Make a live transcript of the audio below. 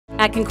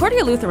At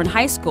Concordia Lutheran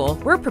High School,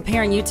 we're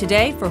preparing you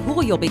today for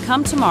who you'll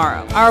become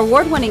tomorrow. Our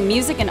award-winning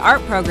music and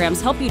art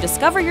programs help you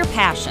discover your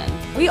passion.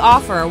 We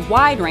offer a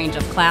wide range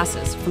of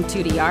classes, from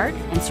 2D art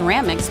and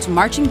ceramics to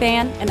marching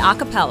band and a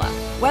cappella.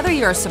 Whether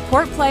you're a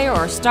support player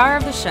or a star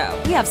of the show,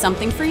 we have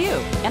something for you,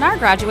 and our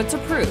graduates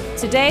are proof.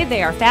 Today,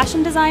 they are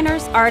fashion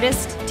designers,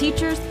 artists,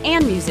 teachers,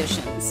 and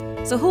musicians.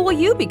 So who will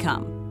you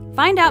become?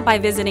 Find out by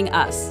visiting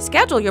us.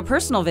 Schedule your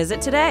personal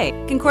visit today.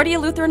 Concordia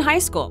Lutheran High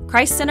School,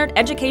 Christ-centered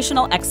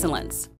educational excellence.